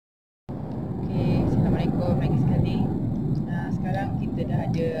Assalamualaikum lagi sekali. Sekarang kita dah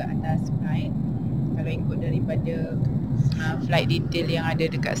ada atas flight. Kalau ikut daripada flight detail yang ada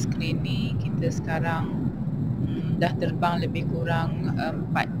dekat skrin ni, kita sekarang dah terbang lebih kurang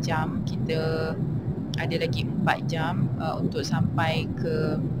 4 jam. Kita ada lagi 4 jam untuk sampai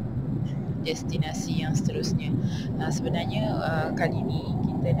ke destinasi yang seterusnya. Sebenarnya kali ni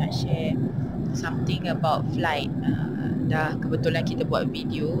kita nak share something about flight. Dah kebetulan kita buat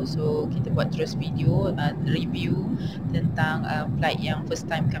video, so kita buat terus video review tentang flight yang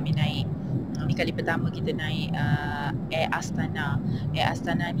first time kami naik. Ini kali pertama kita naik Air Astana. Air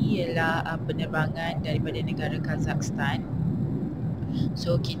Astana ni ialah penerbangan daripada negara Kazakhstan.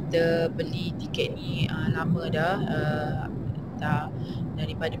 So kita beli tiket ni lama dah,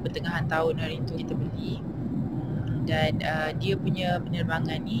 daripada pertengahan tahun hari tu kita beli. Dan dia punya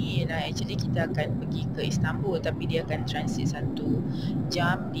penerbangan ni ialah actually kita akan pergi ke Istanbul, tapi dia akan transit 1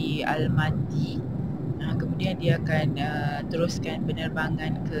 jam di Almaty. Kemudian dia akan teruskan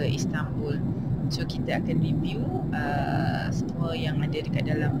penerbangan ke Istanbul. So kita akan review semua yang ada dekat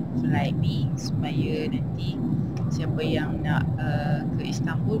dalam flight ni, supaya nanti siapa yang nak ke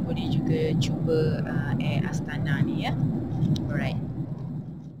Istanbul boleh juga cuba Air Astana ni ya. Alright.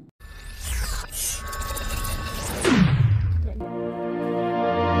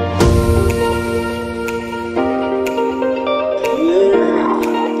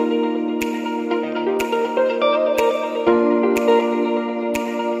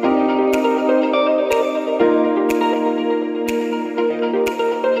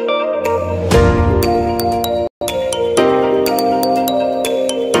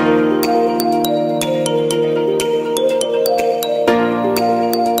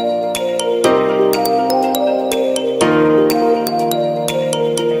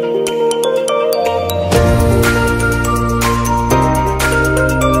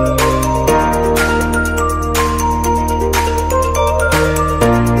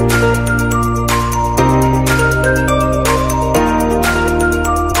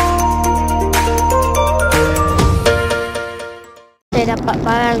 Dapat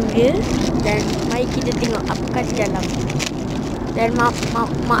barang dia dan mari kita tengok apakah di dalam. Dan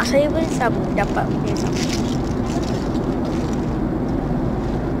mak saya pun sama dapat punya sama.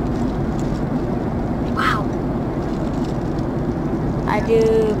 Wow. Ada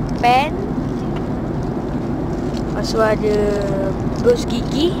pen. Lepas tu ada brush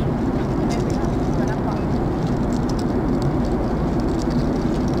gigi.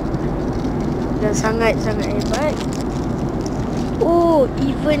 Dan sangat-sangat hebat. Oh,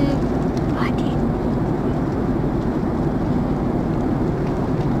 even ada.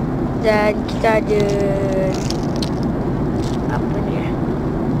 Dan kita ada apa ni?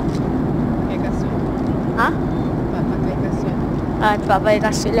 Pakai kasut. Tempat pakai kasut. Tempat pakai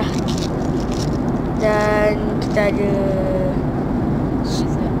kasut lah. Dan kita ada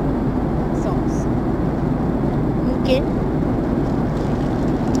socks. Mungkin.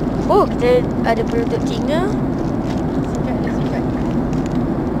 Oh, kita ada penutup telinga.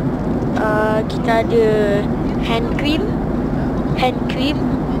 Kita ada hand cream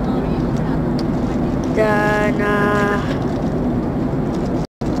dan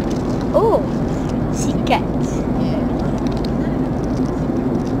oh, sikat.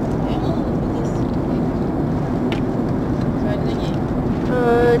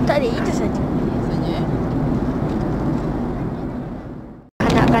 Tak ada, itu saja.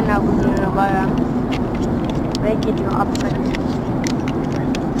 Kanak-kanak punya barang. Baik, kita tengok apa saja.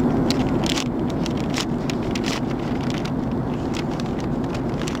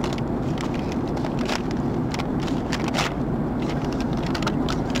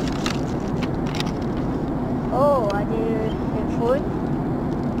 Oh, ada handphone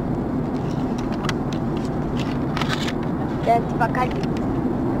dan tempat kali.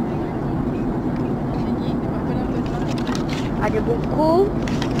 Ada buku,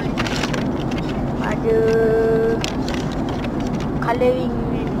 ada colouring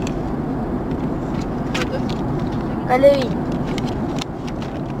ni. Colouring.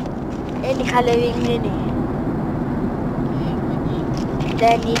 Ini colouring ni.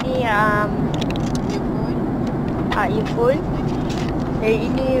 Dan ini earphone. Dan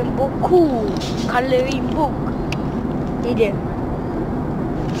ini buku, colouring book. Ni dia.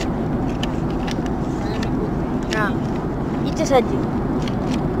 Itu saja.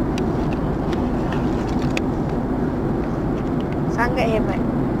 Sangat hebat.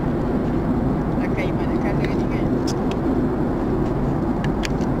 Pakai mana colour ni kan?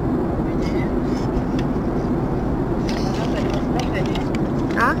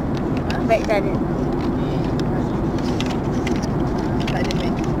 Beg tak ada. Tak ada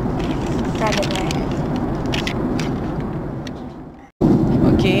beg.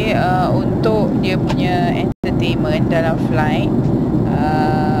 dia punya entertainment dalam flight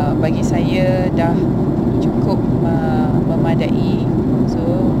bagi saya dah cukup memadai.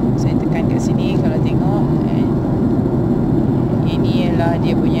 So saya tekan kat sini, kalau tengok ini ialah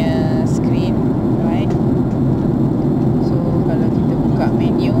dia punya screen, right? So kalau kita buka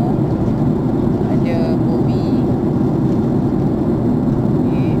menu, ada movie,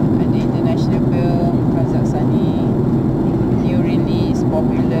 okay, ada international film, Kazakhstani, new release,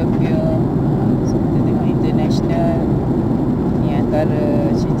 popular film. So kita tengok international, ni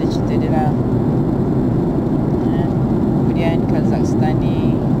antara cerita-cerita dia lah. Kemudian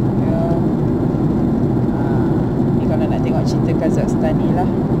Kazakhstani film, ni kalau nak tengok cerita Kazakhstani lah.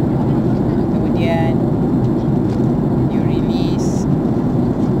 Kemudian new release,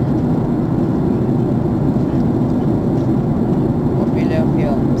 popular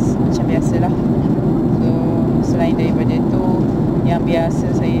films, macam biasalah. So selain daripada tu, yang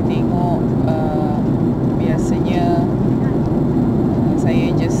biasa saya tengok, biasanya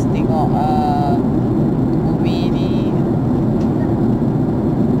saya just tengok movie ni,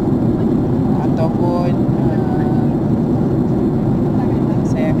 ataupun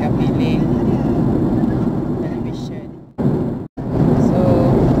saya akan pilih television. So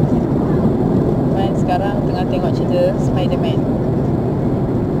Man sekarang tengah tengok cerita Spiderman.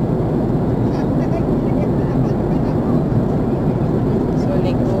 So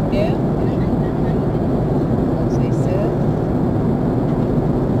leg room dia, selesa.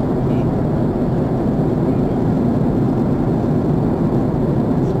 Okay.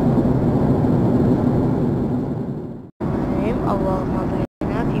 Allahumma barik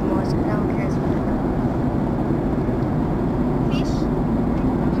fi ma razaqtana wa qina fish.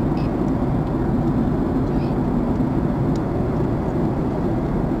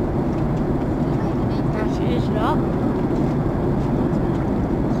 Nasi sedap.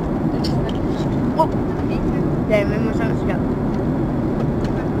 Oh, dan memang sangat sedap.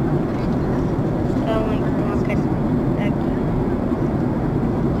 Sekarang kita makan lagi.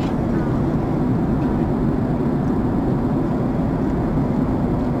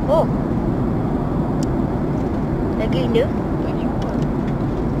 Oh, daging dia Lagi apa?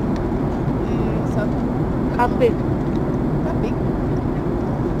 kambing. Kambing?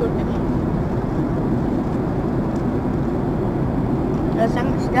 Betul ke ni? Dah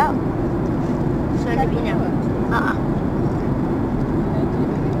sangat sedap. Suara bina.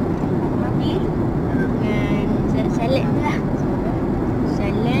 Dan salad ni lah.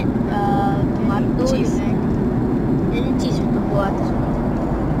 Salad, tomato Cheese. dengan cheese untuk buah atas.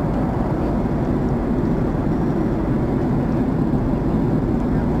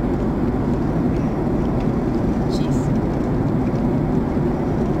 Cheese.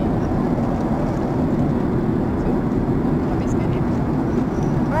 So, habiskan dia.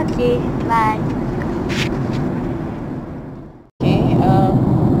 Okay, bye. Okay,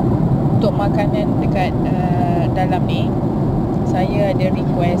 untuk makanan dekat dalam ni, saya ada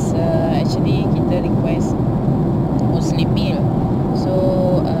request, actually kita request Muslim meal. So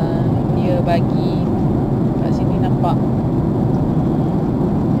dia bagi kat sini nampak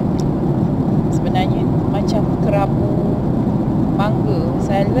sebenarnya macam kerabu mangga,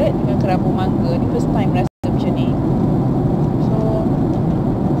 salad dengan kerabu mangga. Ni first time rasa macam ni. So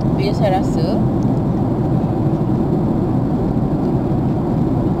bila saya rasa,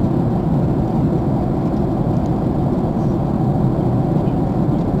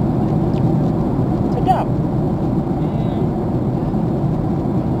 sedap.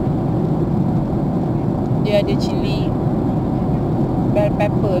 Dia ada cili, bell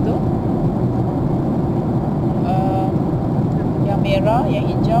pepper tu, yang merah, yang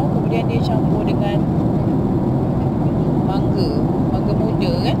hijau. Kemudian dia campur dengan mangga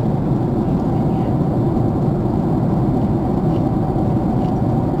muda kan.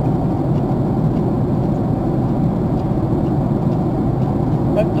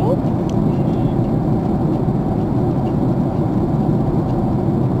 Lepas tu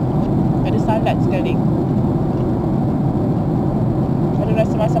ada salad sekali, ada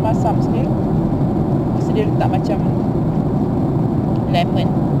rasa masam-masam sikit. Rasa dia letak macam lemon.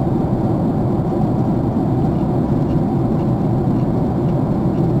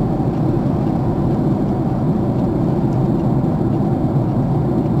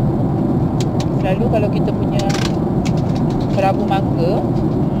 Selalu kalau kita punya kerabu mangga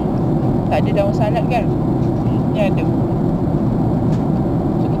tak ada daun salad kan, ni ada.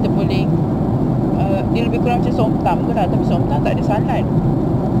 So kita boleh dia lebih kurang macam somtam ke lah, tapi somtam tak ada salad.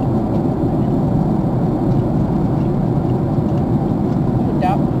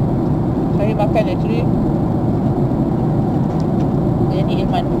 Sedap. Saya makan actually, dia ni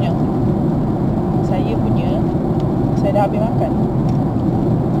Ilman punya. saya punya, saya dah habis makan.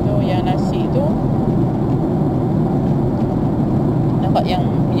 So yang nasi tu, nampak yang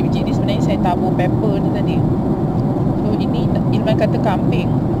biji-biji ni sebenarnya saya tabur pepper tu tadi. So ini Ilman kata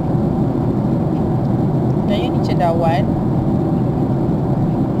kambing, dan yang ni cendawan.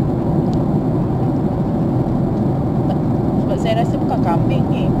 Sebab saya rasa bukan kambing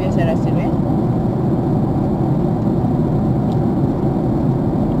ni, biar saya rasa dulu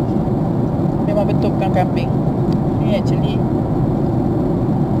memang betul bukan kambing. Ni actually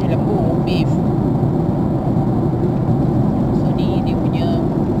ni lembu, beef. So ni dia punya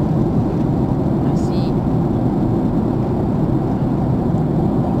nasi.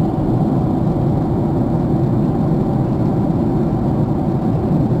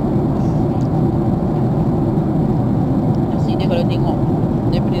 Nasi dia kalau tengok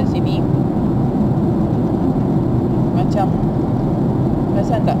daripada sini macam,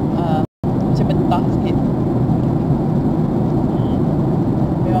 perasan tak? Macam mentah sikit.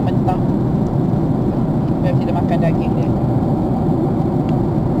 Memang mentah. Biar kita makan daging dia.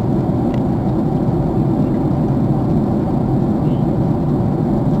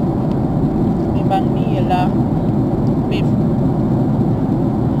 Memang ni ialah beef,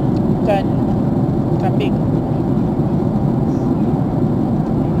 bukan kambing.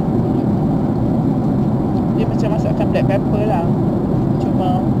 Dia macam masukkan black pepper lah.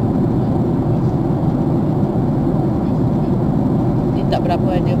 Cuma tak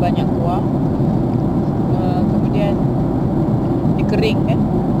berapa ada banyak kuah. Kemudian dia kering kan.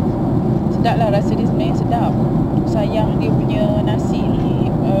 Sedap lah, rasa dia sebenarnya sedap. Sayang dia punya nasi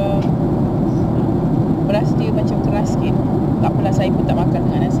ni beras dia macam keras sikit. Tak apalah, saya pun tak makan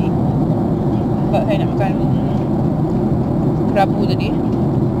dengan nasi sebab saya nak makan kerabu tadi,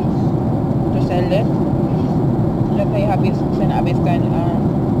 terus salad. Dan saya nak habiskan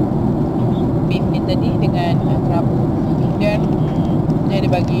beef ni tadi dengan kerabu. Dan dia ada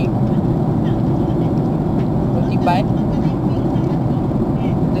bagi roti ban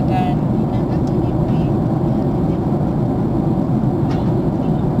dengan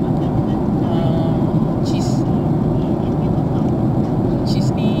cheese.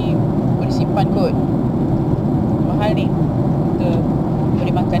 Cheese ni boleh simpan kot, mahal ni. Kita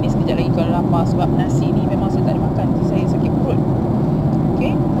boleh makan ni sekejap lagi kalau lapar. Sebab nasi ni memang saya tak ada makan, saya sakit perut.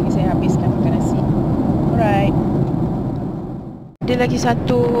 Okay, jadi saya habiskan makan nasi. Alright. Ada lagi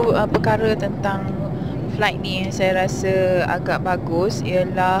satu perkara tentang flight ni yang saya rasa agak bagus,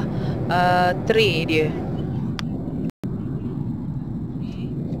 ialah tray dia.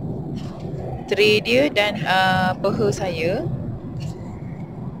 Tray dia dan peha saya.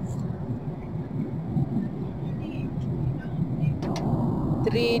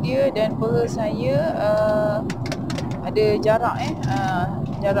 Tray dia dan peha saya ada jarak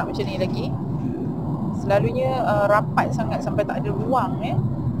jarak macam ni lagi. Selalunya rapat sangat sampai tak ada ruang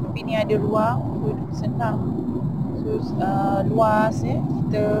tapi ni ada ruang, so senang. So luas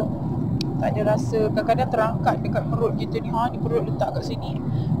kita tak ada rasa kadang-kadang terangkat dekat perut kita ni. Ni perut letak kat sini,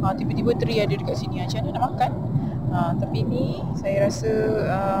 tiba-tiba tray ada dekat sini, macam mana nak makan? Tapi ni saya rasa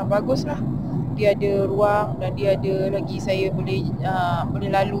bagus lah. Dia ada ruang dan dia ada lagi, saya boleh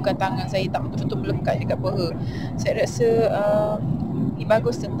lalukan tangan saya, tak betul-betul melekat dekat peha. Saya rasa ni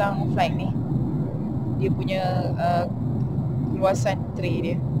bagus tentang flight ni, dia punya keluasan tray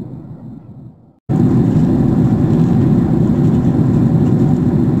dia.